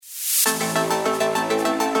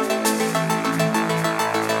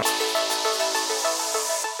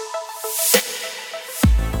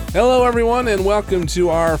Hello, everyone, and welcome to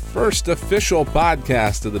our first official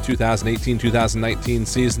podcast of the 2018-2019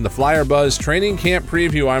 season, the Flyer Buzz Training Camp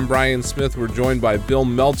Preview. I'm Brian Smith. We're joined by Bill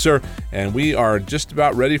Meltzer, and we are just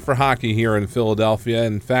about ready for hockey here in Philadelphia.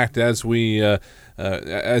 In fact, as you're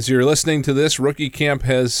listening to this, rookie camp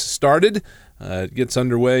has started. It gets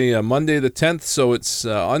underway Monday the 10th, so it's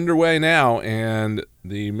underway now, and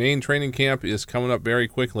the main training camp is coming up very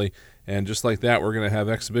quickly. And just like that, we're going to have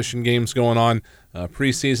exhibition games going on,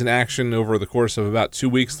 preseason action over the course of about 2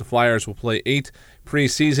 weeks. The Flyers will play 8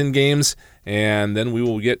 preseason games, and then we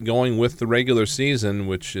will get going with the regular season,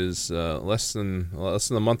 which is less than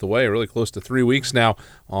a month away, really close to 3 weeks now.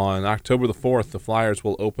 On October the 4th, the Flyers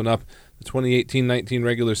will open up the 2018-19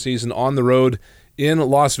 regular season on the road in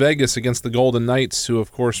Las Vegas against the Golden Knights, who,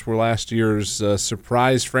 of course, were last year's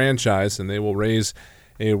surprise franchise, and they will raise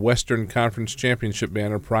a Western Conference Championship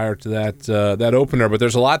banner prior to that opener. But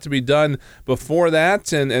there's a lot to be done before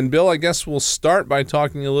that. And Bill, I guess we'll start by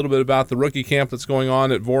talking a little bit about the rookie camp that's going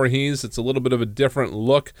on at Voorhees. It's a little bit of a different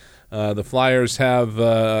look. The Flyers have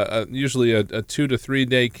usually a 2 to 3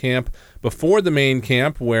 day camp before the main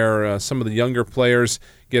camp, where some of the younger players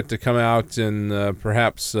get to come out and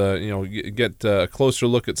perhaps get a closer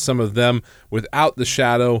look at some of them without the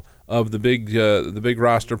shadow of the big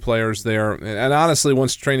roster players there. And honestly,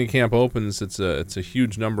 once training camp opens, it's a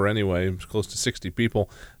huge number anyway. It's close to 60 people.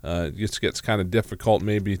 It just gets kind of difficult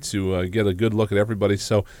maybe to get a good look at everybody.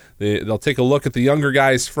 So they'll take a look at the younger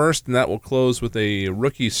guys first, and that will close with a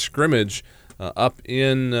rookie scrimmage up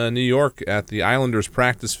in New York at the Islanders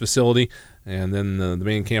practice facility. And then the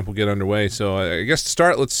main camp will get underway. So I guess to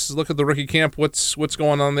start, let's look at the rookie camp. What's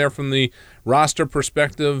going on there from the roster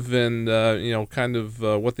perspective, and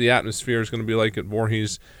what the atmosphere is going to be like at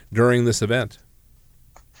Voorhees during this event.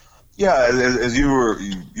 Yeah, as you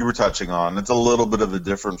were touching on, it's a little bit of a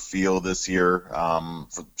different feel this year,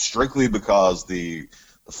 strictly because the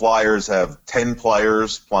Flyers have 10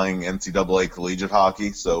 players playing NCAA collegiate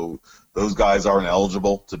hockey, so those guys aren't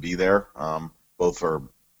eligible to be there, both for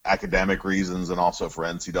academic reasons and also for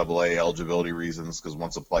NCAA eligibility reasons, because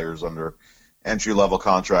once a player's under entry-level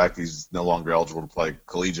contract, he's no longer eligible to play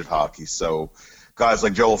collegiate hockey. So guys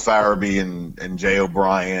like Joel Farabee and Jay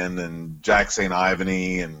O'Brien and Jack St.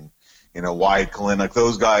 Ivany and Wyatt Kalinick,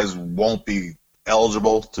 those guys won't be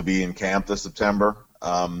eligible to be in camp this September.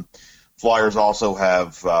 Flyers also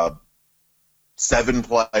have 7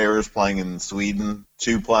 players playing in Sweden,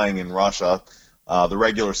 2 playing in Russia. The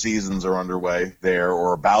regular seasons are underway there,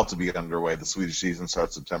 or about to be underway. The Swedish season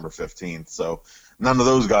starts September 15th. So none of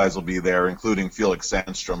those guys will be there, including Felix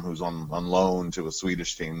Sandstrom, who's on loan to a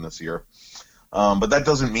Swedish team this year. But that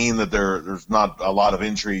doesn't mean that there's not a lot of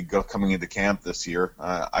intrigue coming into camp this year.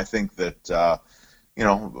 I think that,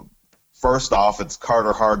 first off, it's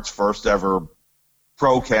Carter Hart's first ever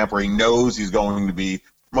pro camp where he knows he's going to be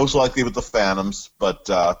most likely with the Phantoms, but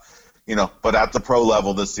at the pro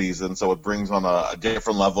level this season, so it brings on a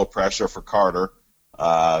different level of pressure for Carter.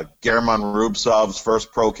 German Rubtsov's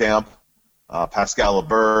first pro camp, Pascal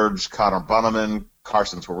LeBurge, Connor Bunneman,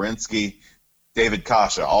 Carson Twarynski, David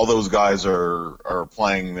Kasha. All those guys are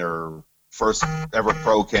playing their first ever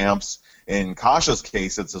pro camps. In Kasha's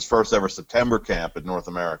case, it's his first ever September camp in North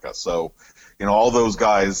America. So, all those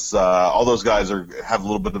guys have a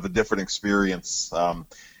little bit of a different experience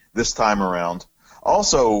this time around.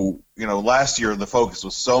 Also, last year the focus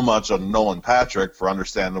was so much on Nolan Patrick for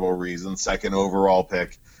understandable reasons, second overall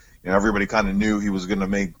pick. Everybody kind of knew he was going to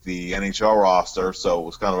make the NHL roster, so it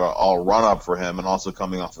was kind of all run-up for him, and also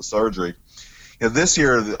coming off of surgery. This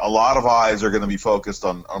year, a lot of eyes are going to be focused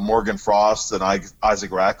on Morgan Frost and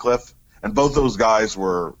Isaac Ratcliffe, and both those guys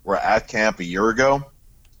were at camp a year ago.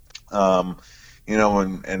 And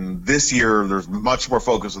this year there's much more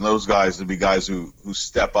focus on those guys to be guys who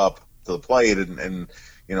step up to the plate and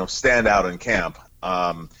stand out in camp.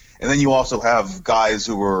 And then you also have guys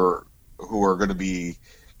who are going to be,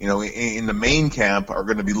 in the main camp, are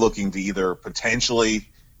going to be looking to either potentially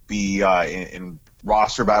be in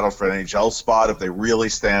roster battle for an NHL spot if they really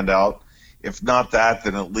stand out. If not that,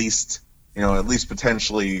 then at least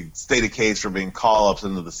potentially state a case for being call-ups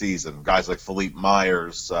into the season. Guys like Philippe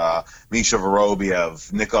Myers, Misha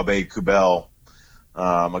Vorobiev, Nick Aube-Kubel,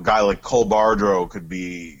 a guy like Cole Bardreau could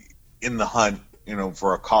be in the hunt,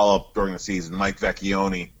 for a call-up during the season. Mike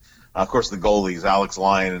Vecchione, of course, the goalies, Alex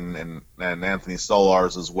Lyon and Anthony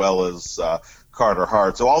Solars, as well as Carter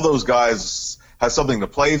Hart. So all those guys have something to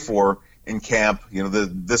play for in camp.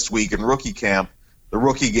 This week in rookie camp, the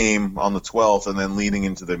rookie game on the 12th, and then leading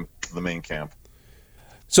into the main camp.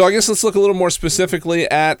 So I guess let's look a little more specifically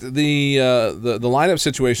at the lineup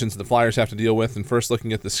situations the Flyers have to deal with, and first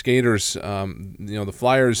looking at the skaters. The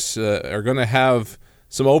Flyers are going to have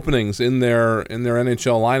some openings in their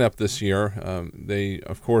NHL lineup this year. They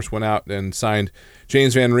of course went out and signed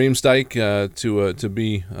James Van Riemsdyk to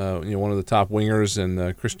be one of the top wingers,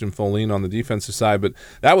 and Christian Folin on the defensive side. But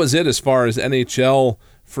that was it as far as NHL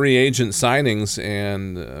free agent signings,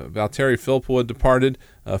 and Valtteri Filppula departed.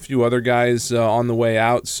 A few other guys on the way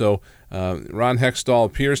out, so Ron Hextall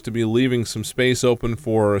appears to be leaving some space open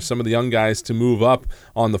for some of the young guys to move up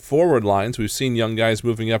on the forward lines. We've seen young guys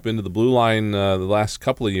moving up into the blue line the last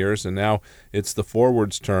couple of years, and now it's the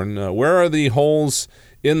forwards' turn. Where are the holes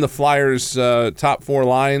in the Flyers' top four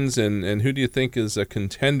lines, and who do you think is a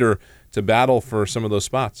contender to battle for some of those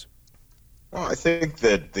spots? Well, I think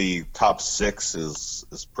that the top six is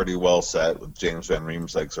pretty well set with James Van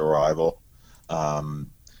Riemsdyk's arrival.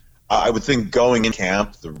 I would think going in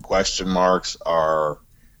camp, the question marks are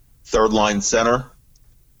third line center,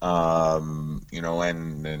 and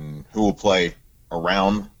who will play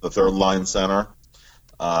around the third line center.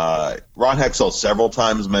 Ron Hextall several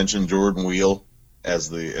times mentioned Jordan Weal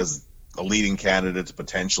as a leading candidate to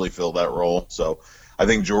potentially fill that role. So I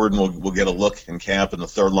think Jordan will get a look in camp in the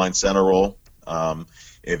third line center role.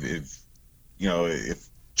 If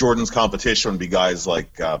Jordan's competition would be guys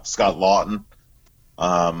like Scott Laughton.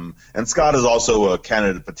 And Scott is also a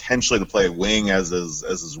candidate potentially to play wing as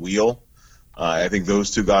is Weal. I think those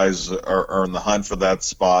two guys are in the hunt for that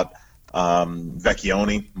spot.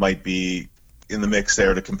 Vecchione might be in the mix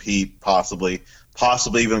there to compete, possibly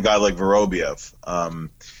even a guy like Vorobiev.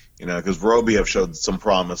 Because Vorobiev showed some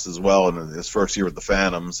promise as well in his first year with the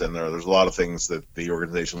Phantoms, and there's a lot of things that the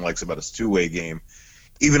organization likes about his two-way game,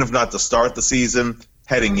 even if not to start the season,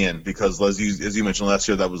 heading in, because as you mentioned last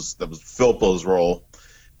year, that was Filppula's role.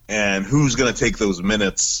 And who's going to take those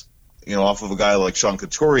minutes, off of a guy like Sean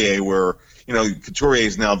Couturier, where, Couturier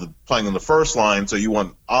is now playing on the first line, so you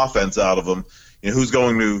want offense out of him. Who's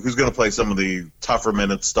going to play some of the tougher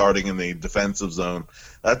minutes starting in the defensive zone?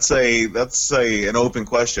 That's an open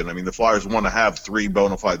question. I mean, the Flyers want to have three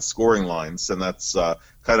bona fide scoring lines, and that's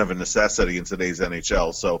kind of a necessity in today's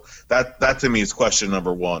NHL. So that to me is question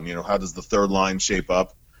number one. How does the third line shape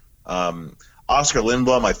up? Oscar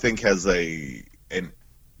Lindblom, I think, has a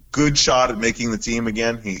good shot at making the team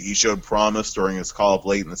again. He showed promise during his call-up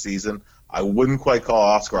late in the season. I wouldn't quite call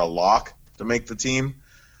Oscar a lock to make the team,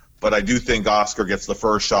 but I do think Oscar gets the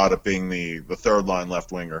first shot at being the third-line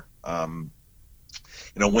left winger.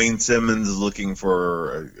 Wayne Simmons is looking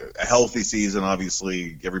for a healthy season.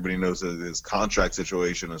 Obviously, everybody knows his contract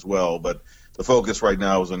situation as well, but the focus right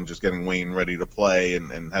now is on just getting Wayne ready to play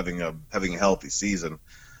and having a healthy season.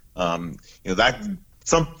 That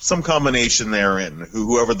some combination there in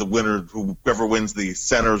whoever wins the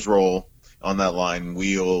center's role on that line,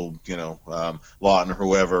 Weal, Laughton,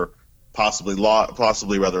 whoever, possibly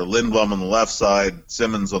Lindblom on the left side,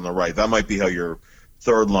 Simmons on the right. That might be how your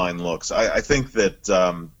third line looks. I think that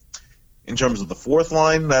in terms of the fourth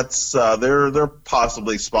line, that's there are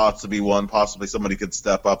possibly spots to be won. Possibly somebody could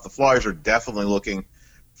step up. The Flyers are definitely looking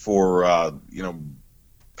for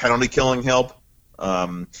penalty killing help.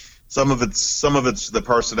 Some of it's the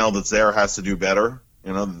personnel that's there has to do better,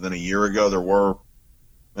 than a year ago.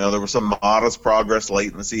 There were some modest progress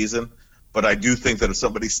late in the season, but I do think that if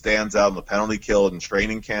somebody stands out in the penalty kill in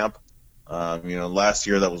training camp, last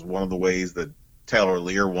year that was one of the ways that Taylor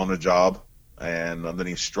Lear won a job, and then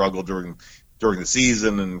he struggled during the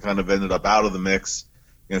season and kind of ended up out of the mix.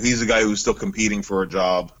 He's a guy who's still competing for a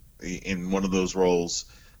job in one of those roles.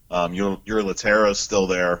 Your Laterra is still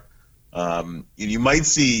there. You might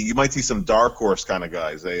see some dark horse kind of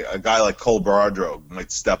guys. A guy like Cole Bardreau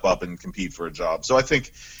might step up and compete for a job. So I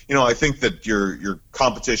think that your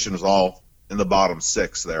competition is all in the bottom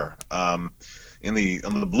six there. On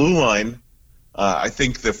the blue line, I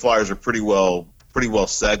think the Flyers are pretty well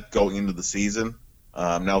set going into the season.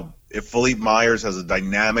 Now, if Philippe Myers has a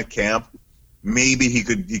dynamic camp, maybe he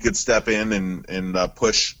could step in and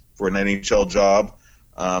push for an NHL job.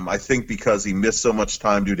 I think because he missed so much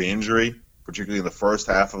time due to injury, particularly in the first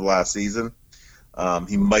half of last season,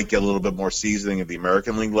 he might get a little bit more seasoning at the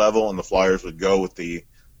American League level, and the Flyers would go with the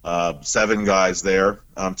 7 guys there.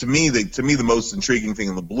 To me, the most intriguing thing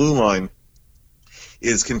in the blue line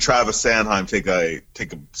is, can Travis Sanheim take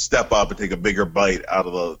a step up and take a bigger bite out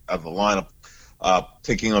of the lineup,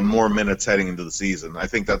 taking on more minutes heading into the season? I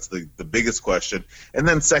think that's the biggest question. And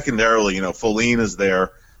then secondarily, Folin is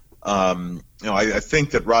there. I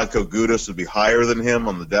think that Radko Gudas would be higher than him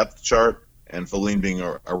on the depth chart, and Folin being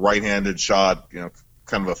a right-handed shot,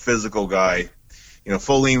 kind of a physical guy,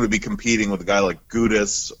 Folin would be competing with a guy like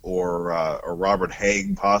Gudis or Robert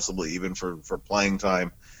Haig, possibly even for playing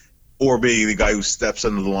time, or being the guy who steps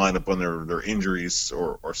into the lineup when their injuries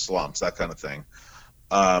or slumps, that kind of thing.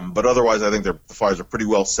 But otherwise, I think the Flyers are pretty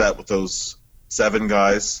well set with those 7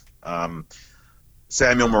 guys.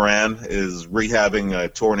 Samuel Morin is rehabbing a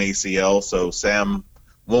torn ACL, so Sam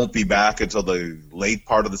won't be back until the late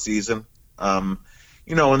part of the season. And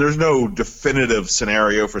there's no definitive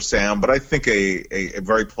scenario for Sam, but I think a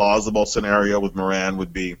very plausible scenario with Morin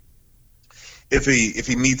would be if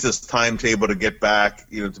he meets his timetable to get back,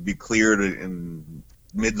 to be cleared in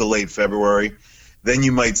mid to late February, then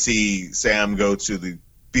you might see Sam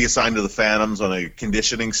be assigned to the Phantoms on a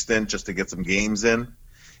conditioning stint just to get some games in.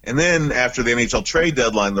 And then after the NHL trade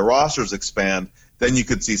deadline, the rosters expand. Then you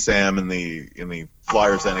could see Sam in the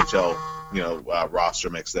Flyers NHL, roster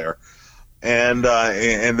mix there. And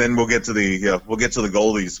then we'll get to the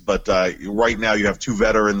goalies. But right now you have 2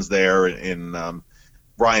 veterans there in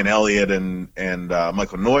Brian Elliott and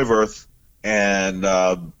Michael Neuwirth. And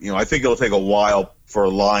I think it'll take a while for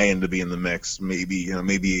Lyon to be in the mix, maybe a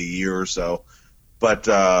year or so. But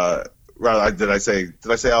did I say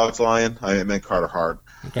Alex Lyon? I meant Carter Hart.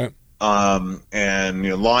 Okay.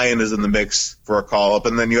 And Lyon is in the mix for a call-up,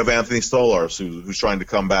 and then you have Anthony Stolarz, who's trying to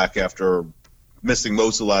come back after missing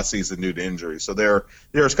most of last season due to injury. So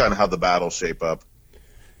there's kind of how the battles shape up.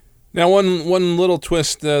 Now, one little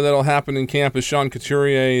twist that'll happen in camp is Sean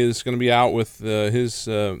Couturier is going to be out with his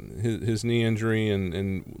knee injury,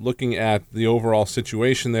 and looking at the overall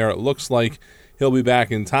situation there, it looks like he'll be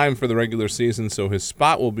back in time for the regular season, so his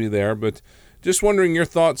spot will be there. But just wondering your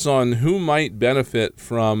thoughts on who might benefit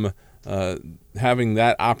from having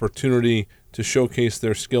that opportunity to showcase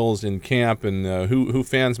their skills in camp, and who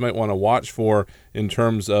fans might want to watch for in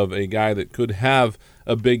terms of a guy that could have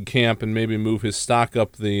a big camp and maybe move his stock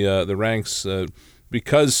up the ranks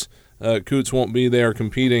because Coots won't be there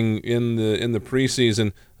competing in the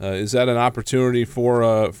preseason. Is that an opportunity for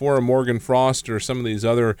a Morgan Frost or some of these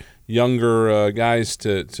other younger guys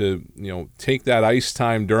to take that ice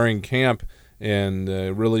time during camp and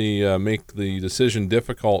really make the decision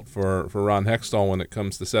difficult for Ron Hextall when it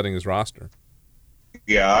comes to setting his roster?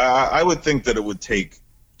 Yeah, I would think that it would take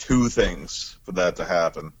 2 things for that to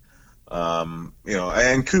happen.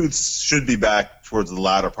 And Coots should be back towards the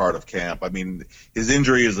latter part of camp. I mean, his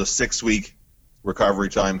injury is a 6-week recovery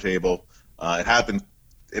timetable. It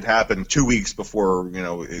happened 2 weeks before,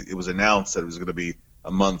 it was announced that it was going to be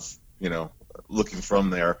a month, looking from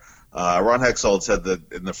there. Ron Hextall said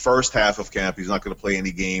that in the first half of camp, he's not going to play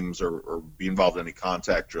any games or be involved in any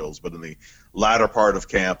contact drills. But in the latter part of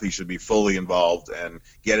camp, he should be fully involved and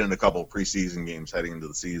get in a couple of preseason games heading into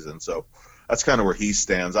the season. So that's kind of where he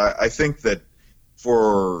stands. I think that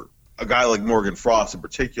for a guy like Morgan Frost in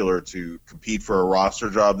particular to compete for a roster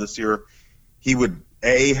job this year, he would,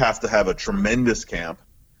 have to have a tremendous camp.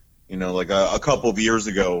 Like a couple of years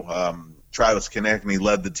ago, Travis Konecny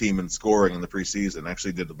led the team in scoring in the preseason,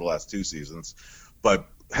 actually did it the last 2 seasons. But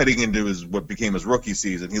heading into what became his rookie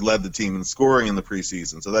season, he led the team in scoring in the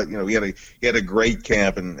preseason. So that, he had a great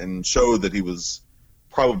camp and showed that he was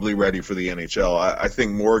probably ready for the NHL. I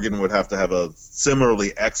think Morgan would have to have a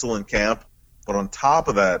similarly excellent camp. But on top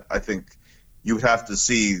of that, I think you would have to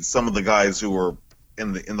see some of the guys who were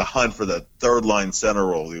in the hunt for the third line center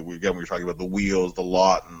role. Again, we were talking about the Wheels, the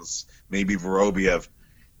Lautens, maybe Vorobiev.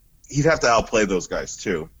 He'd have to outplay those guys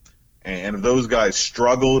too. And if those guys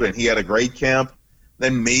struggled and he had a great camp,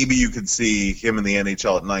 then maybe you could see him in the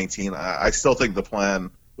NHL at 19. I still think the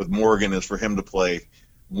plan with Morgan is for him to play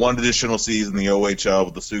 1 additional season in the OHL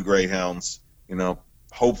with the Sioux Greyhounds,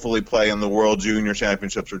 hopefully play in the World Junior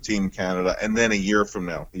Championships for Team Canada, and then a year from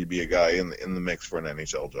now he'd be a guy in the mix for an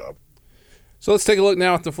NHL job. So let's take a look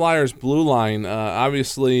now at the Flyers' blue line.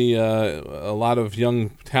 Obviously, a lot of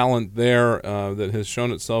young talent there that has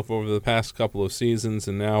shown itself over the past couple of seasons,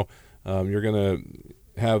 and now you're going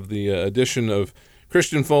to have the addition of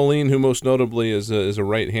Christian Folin, who most notably is a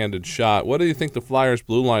right-handed shot. What do you think the Flyers'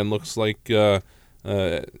 blue line looks like, coming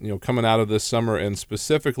out of this summer, and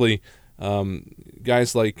specifically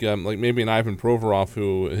guys like maybe an Ivan Provorov,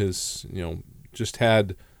 who has just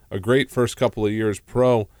had a great first couple of years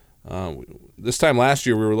pro. This time last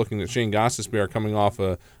year, we were looking at Shane Gostisbehere coming off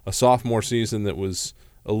a sophomore season that was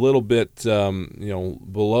a little bit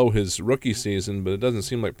below his rookie season, but it doesn't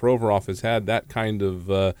seem like Provorov has had that kind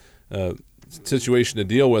of situation to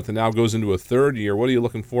deal with, and now goes into a third year. What are you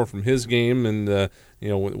looking for from his game, and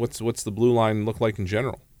what's the blue line look like in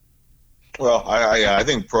general? Well, I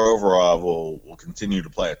think Provorov will continue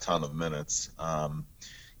to play a ton of minutes.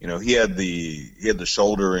 He had the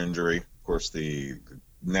shoulder injury. Of course, the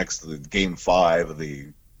next to the Game 5 of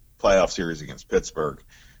the playoff series against Pittsburgh,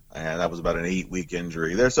 and that was about an 8-week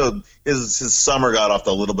injury there. So his summer got off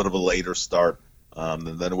to a little bit of a later start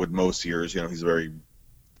than it would most years. He's a very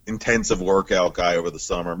intensive workout guy over the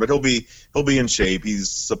summer, but he'll be in shape.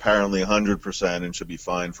 He's apparently 100% and should be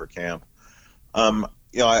fine for camp.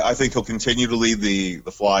 I think he'll continue to lead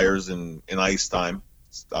the Flyers in ice time,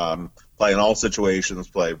 play in all situations,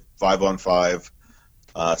 play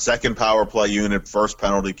 5-on-5, second power play unit, first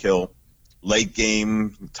penalty kill, late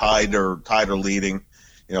game tied or leading.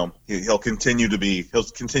 He'll continue to be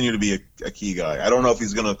a key guy. I don't know if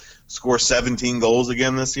he's going to score 17 goals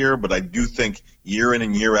again this year, but I do think year in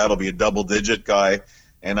and year out he'll be a double-digit guy,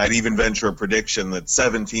 and I'd even venture a prediction that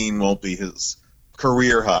 17 won't be his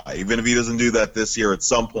career high. Even if he doesn't do that this year, at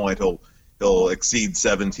some point he'll exceed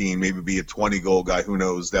 17, maybe be a 20-goal guy. Who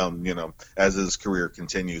knows? Down as his career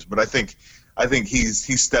continues. But I think he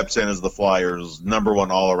steps in as the Flyers' number one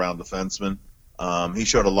all-around defenseman. He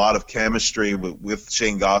showed a lot of chemistry with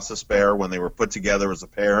Shane Gostisbehere when they were put together as a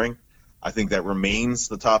pairing. I think that remains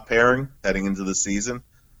the top pairing heading into the season.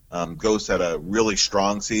 Ghost had a really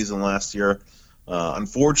strong season last year.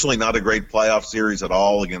 Unfortunately, not a great playoff series at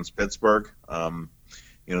all against Pittsburgh.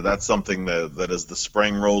 That's something that as the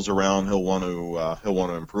spring rolls around, he'll want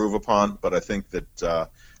to improve upon. But I think that the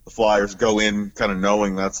Flyers go in kind of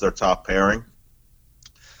knowing that's their top pairing.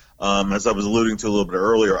 As I was alluding to a little bit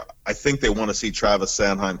earlier, I think they want to see Travis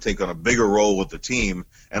Sanheim take on a bigger role with the team,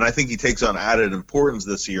 and I think he takes on added importance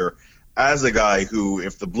this year as a guy who,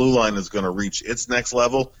 if the blue line is going to reach its next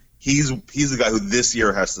level, he's the guy who this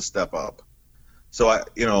year has to step up. So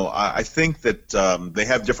I think that they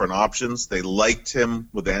have different options. They liked him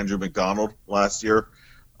with Andrew McDonald last year.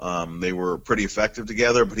 They were pretty effective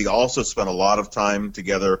together, but he also spent a lot of time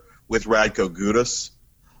together with Radko Gudas.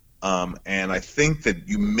 And I think that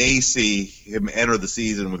you may see him enter the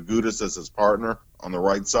season with Gudas as his partner on the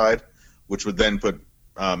right side, which would then put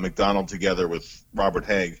McDonald together with Robert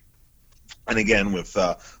Haig. And again, with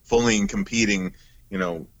Folin competing,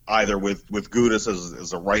 either with Gudas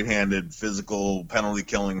as a right-handed physical penalty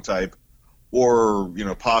killing type, or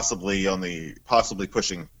possibly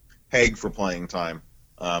pushing Haig for playing time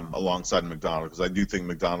alongside McDonald, because I do think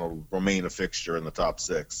McDonald will remain a fixture in the top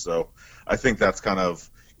six. So I think that's kind of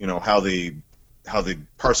how the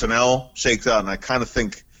personnel shakes out, and I kind of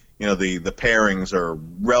think the pairings are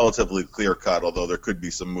relatively clear cut, although there could be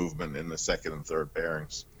some movement in the second and third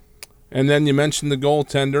pairings. And then you mentioned the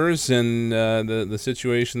goaltenders, and the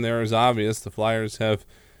situation there is obvious. The Flyers have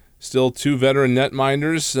still two veteran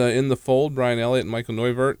netminders in the fold, Brian Elliott and Michael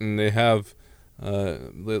Neuvirth, and they have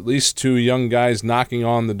at least two young guys knocking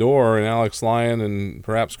on the door, and Alex Lyon and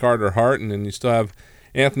perhaps Carter Hart, and then you still have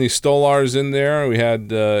Anthony Stolarz in there. We had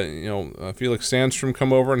Felix Sandstrom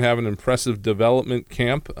come over and have an impressive development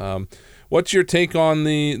camp. What's your take on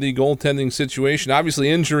the goaltending situation? Obviously,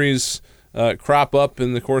 injuries crop up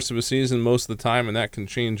in the course of a season most of the time, and that can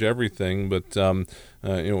change everything. But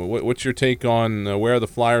what's your take on where the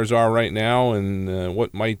Flyers are right now, and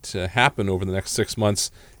what might happen over the next 6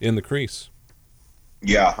 months in the crease?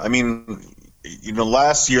 Yeah, I mean,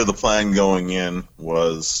 last year the plan going in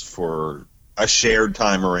was for a shared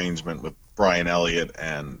time arrangement with Brian Elliott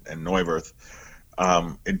and Neuvirth.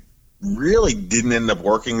 It really didn't end up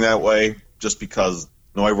working that way, just because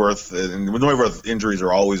Neuvirth injuries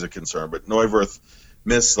are always a concern, but Neuvirth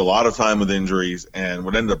missed a lot of time with injuries, and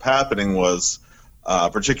what ended up happening was,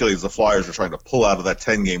 particularly as the Flyers were trying to pull out of that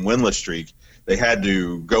 10-game winless streak, they had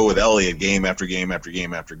to go with Elliott game after game after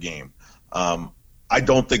game after game. I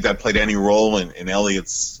don't think that played any role in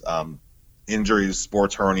Elliott's injuries,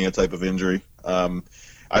 sports hernia type of injury.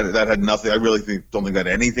 That had nothing. I really don't think that had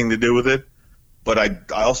anything to do with it. But I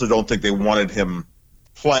also don't think they wanted him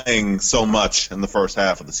playing so much in the first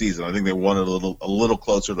half of the season. I think they wanted a little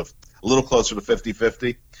closer to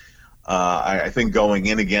 50-50. I think going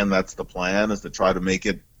in again, that's the plan, is to try to make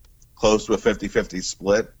it close to a 50-50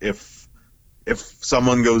 split. If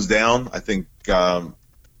someone goes down, I think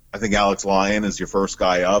Alex Lyon is your first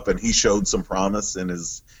guy up, and he showed some promise in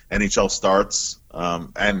his NHL starts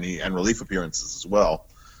and relief appearances as well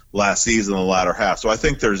last season in the latter half. So I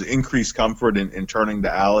think there's increased comfort in turning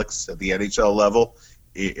to Alex at the NHL level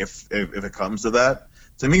if it comes to that.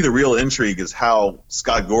 To me, the real intrigue is how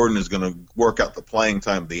Scott Gordon is going to work out the playing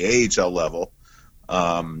time at the AHL level.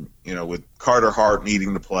 With Carter Hart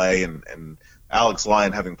needing to play and Alex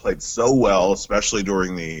Lyon having played so well, especially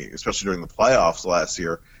during the playoffs last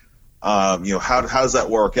year. How does that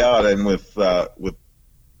work out? And with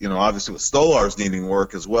obviously with Stolarz needing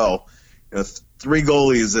work as well, three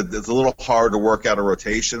goalies, it's a little hard to work out a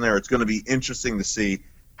rotation there. It's going to be interesting to see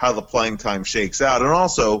how the playing time shakes out, and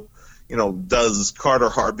also, does Carter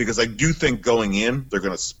Hart, because I do think going in they're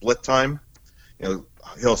going to split time.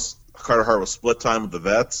 Carter Hart will split time with the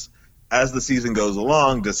vets. As the season goes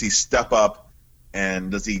along, does he step up and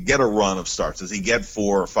does he get a run of starts? Does he get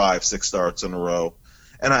 4 or 5, 6 starts in a row?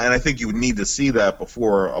 And I think you would need to see that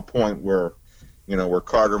before a point where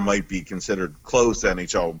Carter might be considered close to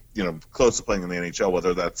NHL, close to playing in the NHL,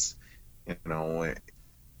 whether that's,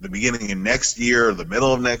 the beginning of next year or the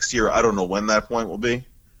middle of next year. I don't know when that point will be.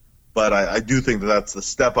 But I do think that's the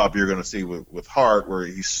step up you're going to see with Hart, where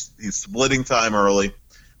he's splitting time early,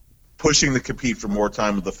 pushing to compete for more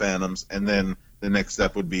time with the Phantoms, and then the next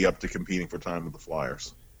step would be up to competing for time with the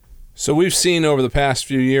Flyers. So we've seen over the past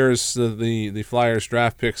few years the Flyers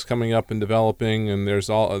draft picks coming up and developing, and there's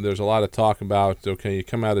a lot of talk about, okay, you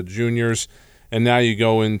come out of juniors, and now you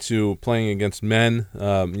go into playing against men,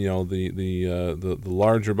 the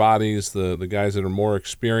larger bodies, the guys that are more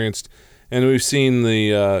experienced. And we've seen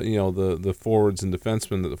the forwards and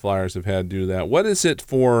defensemen that the Flyers have had do that. What is it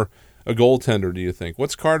for a goaltender, do you think?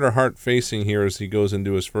 What's Carter Hart facing here as he goes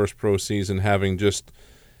into his first pro season, having just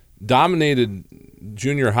dominated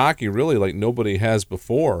junior hockey really like nobody has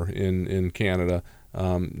before in Canada?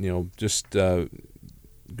 Going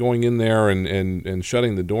in there and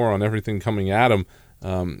shutting the door on everything coming at him.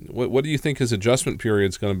 What do you think his adjustment period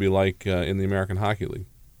is going to be like in the American Hockey League?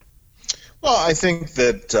 Well, I think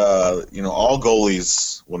that all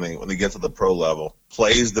goalies when they get to the pro level,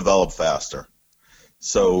 plays develop faster.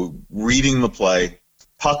 So reading the play,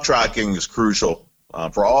 puck tracking is crucial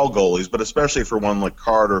for all goalies, but especially for one like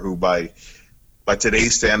Carter, who by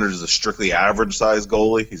today's standards is a strictly average size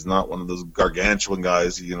goalie. He's not one of those gargantuan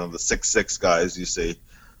guys, the 6'6" guys you see.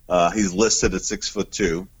 He's listed at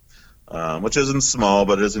 6'2", which isn't small,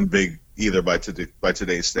 but isn't big either by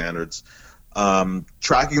today's standards.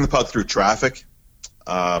 Tracking the puck through traffic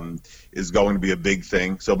is going to be a big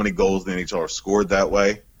thing. So many goals in the NHL are scored that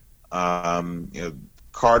way.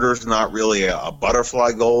 Carter's not really a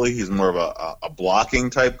butterfly goalie. He's more of a blocking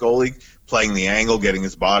type goalie, playing the angle, getting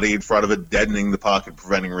his body in front of it, deadening the puck, and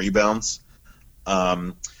preventing rebounds.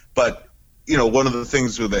 But one of the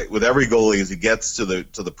things with every goalie as he gets to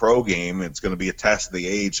the pro game, it's going to be a test at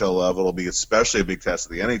the AHL level. It'll be especially a big test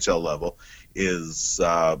at the NHL level. Is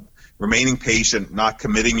remaining patient, not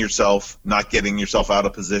committing yourself, not getting yourself out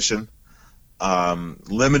of position,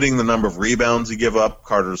 limiting the number of rebounds you give up.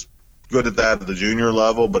 Carter's good at that at the junior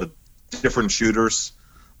level, but at different shooters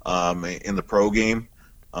in the pro game.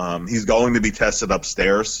 He's going to be tested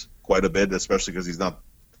upstairs quite a bit, especially because he's not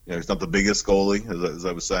the biggest goalie, as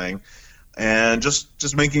I was saying. And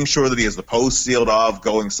just making sure that he has the post sealed off,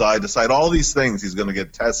 going side to side. All these things he's going to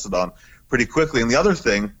get tested on pretty quickly. And the other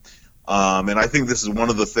thing, and I think this is one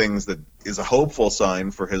of the things that is a hopeful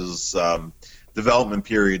sign for his development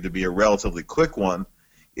period to be a relatively quick one,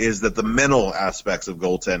 is that the mental aspects of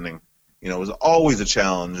goaltending, is always a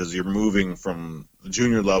challenge as you're moving from the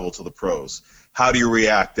junior level to the pros. How do you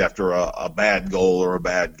react after a bad goal or a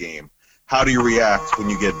bad game? How do you react when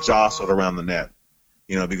you get jostled around the net?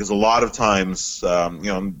 Because a lot of times,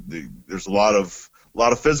 there's a lot of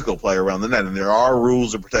physical play around the net, and there are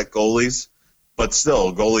rules to protect goalies. But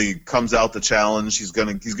still, goalie comes out the challenge. He's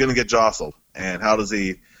gonna get jostled, and how does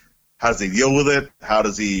he deal with it? How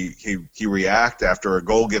does he react after a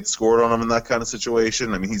goal gets scored on him in that kind of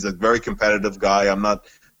situation? I mean, he's a very competitive guy. I'm not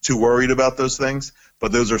too worried about those things,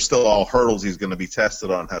 but those are still all hurdles he's going to be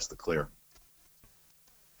tested on, has to clear.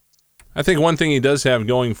 I think one thing he does have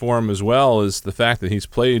going for him as well is the fact that he's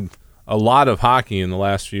played a lot of hockey in the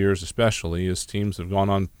last few years, especially. His teams have gone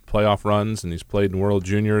on playoff runs, and he's played in World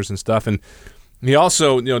Juniors and stuff. And he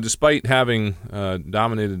also, despite having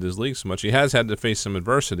dominated his league so much, he has had to face some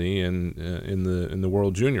adversity in the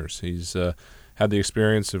World Juniors. He's had the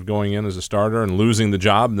experience of going in as a starter and losing the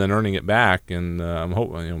job and then earning it back. And I'm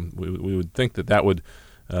hoping we would think that would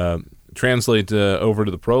translate over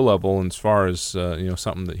to the pro level as far as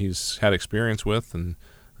something that he's had experience with. And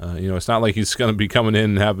it's not like he's going to be coming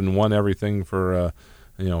in and having won everything for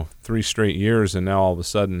 3 straight years, and now all of a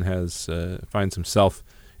sudden finds himself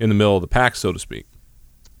in the middle of the pack, so to speak.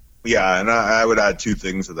 Yeah, and I would add 2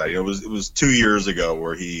 things to that. It was 2 years ago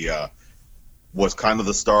where he was kind of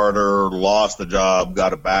the starter, lost the job,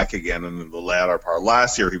 got it back again in the latter part.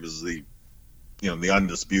 Last year he was the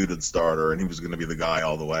undisputed starter, and he was going to be the guy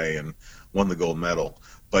all the way and won the gold medal.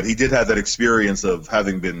 But he did have that experience of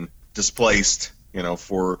having been displaced,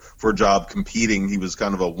 for a job competing. He was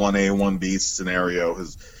kind of a 1A, 1B scenario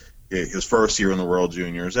his first year in the World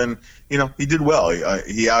Juniors, and he did well.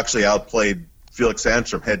 He actually outplayed Felix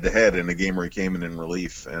Sandstrom head to head in a game where he came in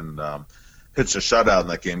relief, and pitched a shutout in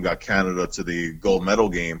that game, got Canada to the gold medal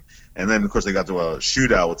game, and then of course they got to a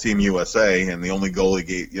shootout with Team USA, and the only goal he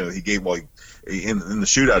gave, in the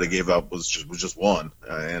shootout he gave up was just one,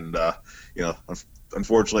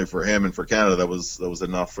 unfortunately for him and for Canada, that was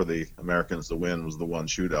enough for the Americans to win, was the one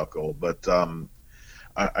shootout goal. But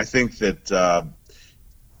I think that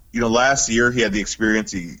last year he had the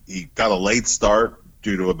experience. He got a late start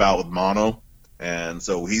due to a bout with mono, and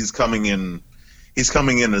so he's coming in. He's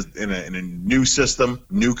coming in in a new system,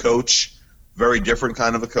 new coach, very different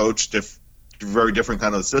kind of a coach, very different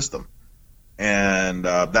kind of a system, and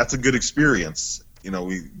that's a good experience.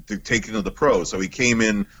 To take into the pros. So he came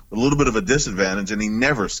in with a little bit of a disadvantage, and he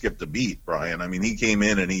never skipped a beat, Brian. I mean, he came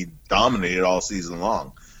in and he dominated all season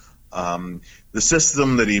long. The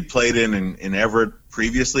system that he played in Everett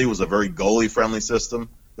previously was a very goalie-friendly system.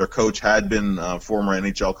 Their coach had been former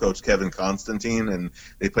NHL coach Kevin Constantine, and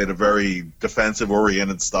they played a very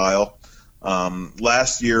defensive-oriented style.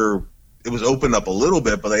 Last year, it was opened up a little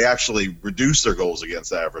bit, but they actually reduced their goals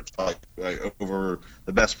against average over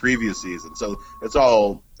the best previous season. So it's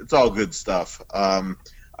all good stuff.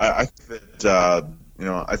 I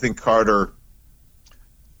think Carter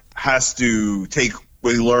has to take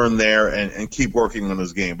what he learned there and keep working on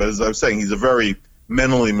his game. But as I was saying, he's a very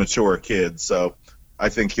mentally mature kid, so I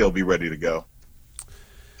think he'll be ready to go.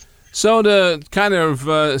 So to kind of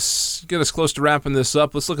get us close to wrapping this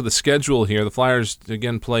up, let's look at the schedule here. The Flyers,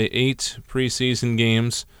 again, play 8 preseason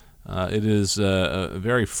games. It is a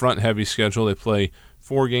very front-heavy schedule. They play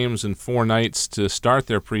 4 games and 4 nights to start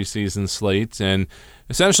their preseason slate. And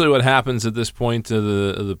essentially what happens at this point of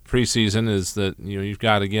the preseason is that you've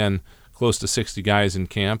got, again, close to 60 guys in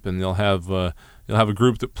camp, and they'll have a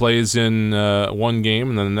group that plays in one game,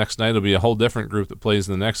 and then the next night it'll be a whole different group that plays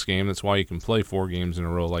in the next game. That's why you can play 4 games in a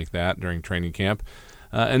row like that during training camp.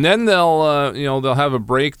 And then they'll have a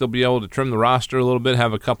break. They'll be able to trim the roster a little bit,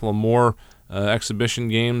 have a couple of more exhibition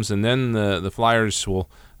games, and then the Flyers will,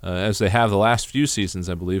 as they have the last few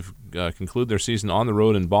seasons, I believe, conclude their season on the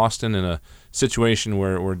road in Boston in a situation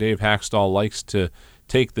where Dave Haxtell likes to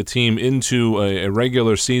take the team into a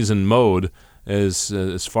regular season mode.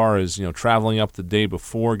 As far as traveling up the day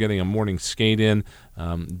before, getting a morning skate in.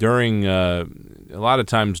 During a lot of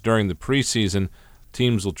times during the preseason,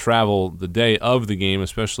 teams will travel the day of the game,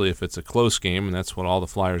 especially if it's a close game, and that's what all the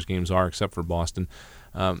Flyers games are, except for Boston.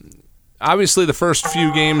 Obviously, the first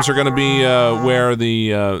few games are going to be where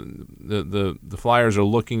the Flyers are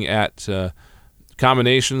looking at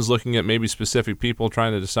combinations, looking at maybe specific people,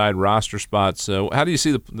 trying to decide roster spots. So, how do you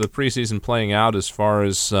see the preseason playing out as far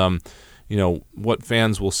as what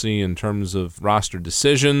fans will see in terms of roster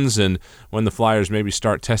decisions, and when the Flyers maybe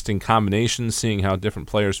start testing combinations, seeing how different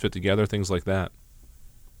players fit together, things like that?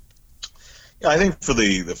 Yeah, I think for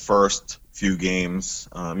the first few games,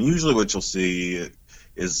 usually what you'll see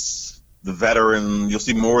is the veteran. You'll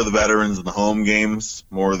see more of the veterans in the home games,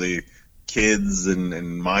 more of the kids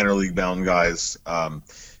and minor league bound guys, when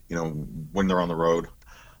they're on the road.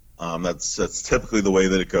 That's typically the way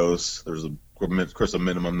that it goes. There's of course, a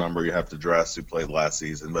minimum number you have to dress who played last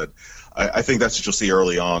season, but I think that's what you'll see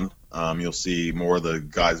early on. You'll see more of the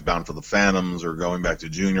guys bound for the Phantoms or going back to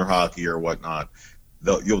junior hockey or whatnot.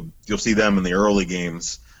 You'll see them in the early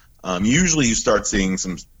games. Usually, you start seeing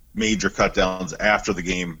some major cutdowns after the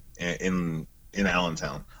game in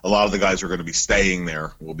Allentown. A lot of the guys who are going to be staying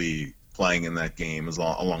there will be playing in that game,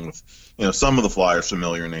 along with some of the Flyers'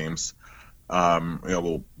 familiar names.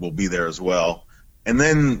 Will be there as well. And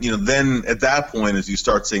then, then at that point, as you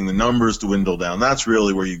start seeing the numbers dwindle down, that's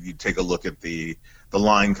really where you take a look at the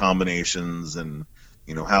line combinations and,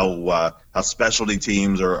 how specialty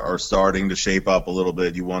teams are starting to shape up a little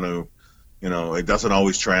bit. You want to, it doesn't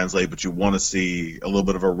always translate, but you want to see a little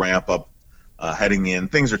bit of a ramp up heading in.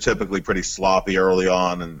 Things are typically pretty sloppy early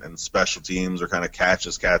on, and special teams are kind of catch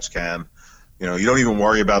as catch can. You don't even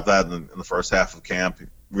worry about that in the first half of camp.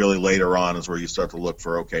 Really later on is where you start to look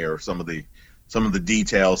for, or some of the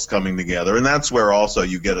details coming together, and that's where also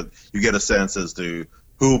you get a sense as to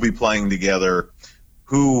who will be playing together,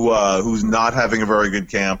 who's not having a very good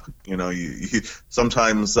camp.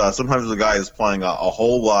 Sometimes the guy is playing a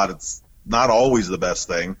whole lot. It's not always the best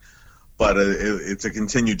thing, but it's a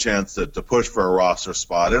continued chance to push for a roster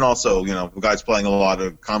spot. And also, the guy's playing a lot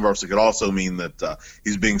of conversely could also mean that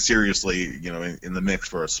he's being seriously, in the mix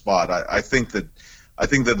for a spot. I think that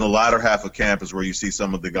in the latter half of camp is where you see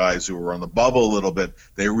some of the guys who are on the bubble a little bit.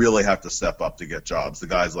 They really have to step up to get jobs. The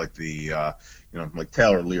guys like like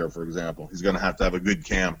Taylor Lear, for example, he's going to have a good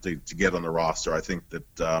camp to get on the roster. I think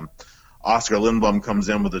that Oscar Lindblom comes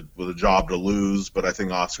in with a job to lose, but I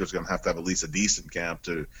think Oscar's going to have at least a decent camp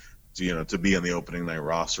to to be in the opening night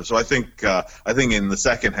roster. So I think in the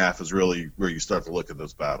second half is really where you start to look at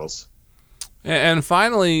those battles. And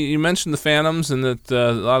finally, you mentioned the Phantoms and that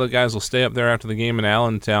a lot of guys will stay up there after the game in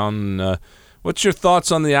Allentown. What's your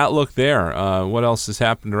thoughts on the outlook there? What else has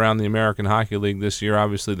happened around the American Hockey League this year?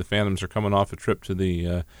 Obviously, the Phantoms are coming off a trip to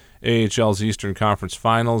the AHL's Eastern Conference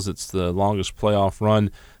Finals. It's the longest playoff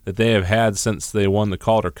run that they have had since they won the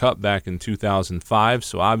Calder Cup back in 2005.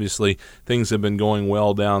 So obviously, things have been going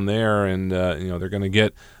well down there, and they're going to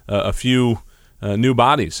get a few new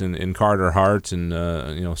bodies in Carter Hart and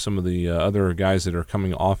some of the other guys that are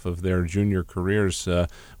coming off of their junior careers.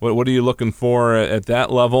 What are you looking for at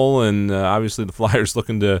that level? And obviously the Flyers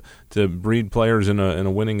looking to breed players in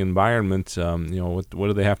a winning environment. What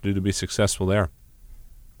do they have to do to be successful there?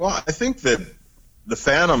 Well, I think that the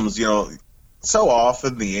Phantoms, so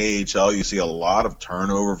often the AHL you see a lot of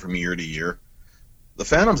turnover from year to year. The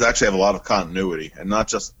Phantoms actually have a lot of continuity, and not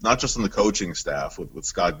just in the coaching staff with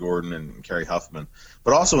Scott Gordon and Kerry Huffman,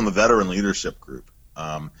 but also in the veteran leadership group.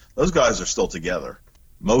 Those guys are still together.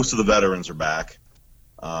 Most of the veterans are back.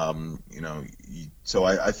 So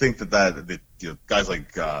I think that guys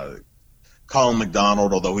like Colin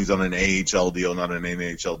McDonald, although he's on an AHL deal, not an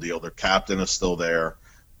NHL deal, their captain is still there.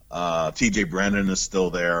 TJ Brennan is still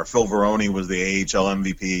there. Phil Varone was the AHL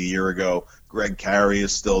MVP a year ago. Greg Carey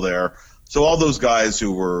is still there. So all those guys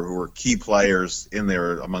who were key players in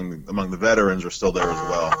there among the veterans are still there as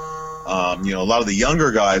well. A lot of the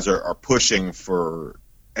younger guys are pushing for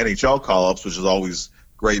NHL call-ups, which is always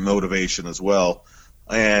great motivation as well.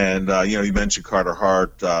 And you mentioned Carter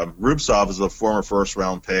Hart. Rubtsov is a former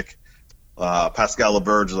first-round pick. Pascal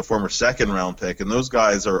Laberge is a former second-round pick, and those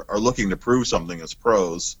guys are looking to prove something as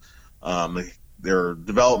pros. Their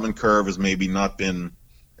development curve has maybe not been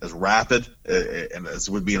as rapid and as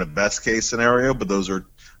would be in a best-case scenario, but those are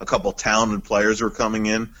a couple talented players who are coming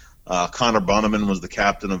in. Connor Bunneman was the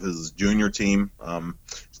captain of his junior team.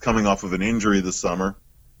 He's coming off of an injury this summer.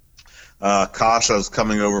 Kasha's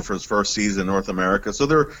coming over for his first season in North America. So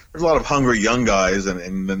there's a lot of hungry young guys,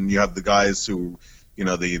 and then you have the guys who,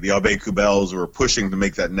 the Abe Kubels who are pushing to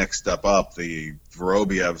make that next step up, the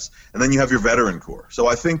Vorobievs, and then you have your veteran core. So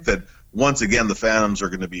I think that, once again, the Phantoms are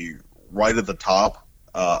going to be right at the top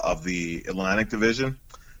of the Atlantic Division,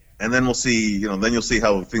 and then we'll see. Then you'll see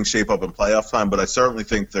how things shape up in playoff time. But I certainly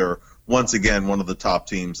think they're once again one of the top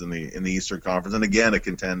teams in the Eastern Conference, and again a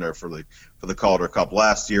contender for the Calder Cup.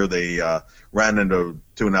 Last year they ran into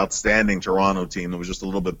an outstanding Toronto team that was just a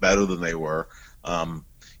little bit better than they were.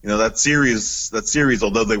 That series,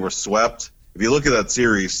 although they were swept, if you look at that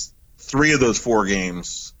series, 3 of those 4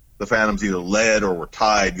 games, the Phantoms either led or were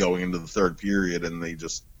tied going into the third period, and they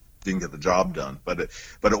just didn't get the job done. But it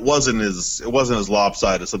wasn't as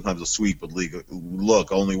lopsided as sometimes a sweep would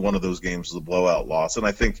look. Only one of those games was a blowout loss, and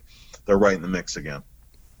I think they're right in the mix again.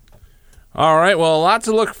 All right, well, a lot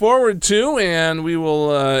to look forward to, and we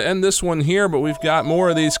will end this one here, but we've got more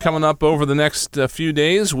of these coming up over the next few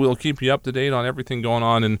days. We'll keep you up to date on everything going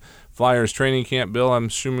on in Flyers training camp. Bill, I'm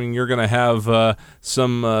assuming you're going to have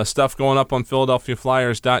some stuff going up on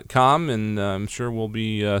PhiladelphiaFlyers.com, and I'm sure we'll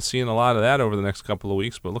be seeing a lot of that over the next couple of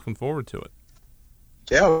weeks, but looking forward to it.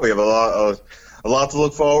 Yeah, we have a lot to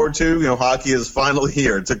look forward to. Hockey is finally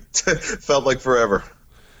here. It felt like forever.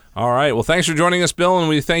 All right. Well, thanks for joining us, Bill, and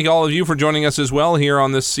we thank all of you for joining us as well here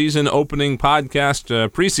on this season opening podcast,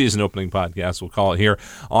 preseason opening podcast, we'll call it, here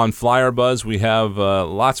on Flyer Buzz. We have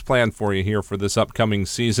lots planned for you here for this upcoming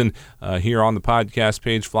season here on the podcast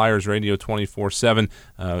page, Flyers Radio 24/7.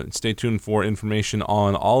 Stay tuned for information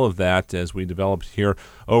on all of that as we develop here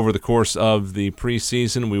over the course of the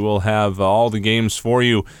preseason. We will have all the games for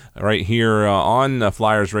you right here on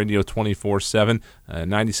Flyers Radio 24/7.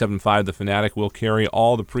 97.5 The Fanatic will carry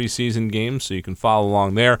all the preseason games, so you can follow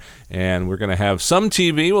along there. And we're going to have some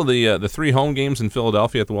TV. Well, the 3 home games in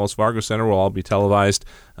Philadelphia at the Wells Fargo Center will all be televised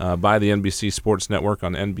by the NBC Sports Network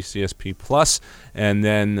on NBCSP+. And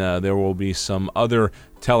then there will be some other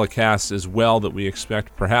telecasts as well that we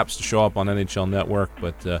expect perhaps to show up on NHL Network.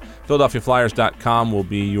 But PhiladelphiaFlyers.com will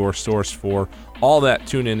be your source for all that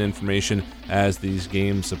tune-in information as these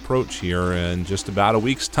games approach here in just about a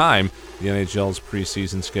week's time. The NHL's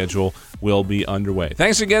preseason schedule will be underway.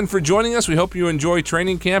 Thanks again for joining us. We hope you enjoy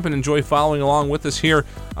training camp and enjoy following along with us here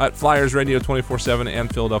at Flyers Radio 24/7 and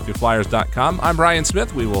PhiladelphiaFlyers.com. I'm Brian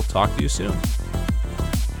Smith. We will talk to you soon.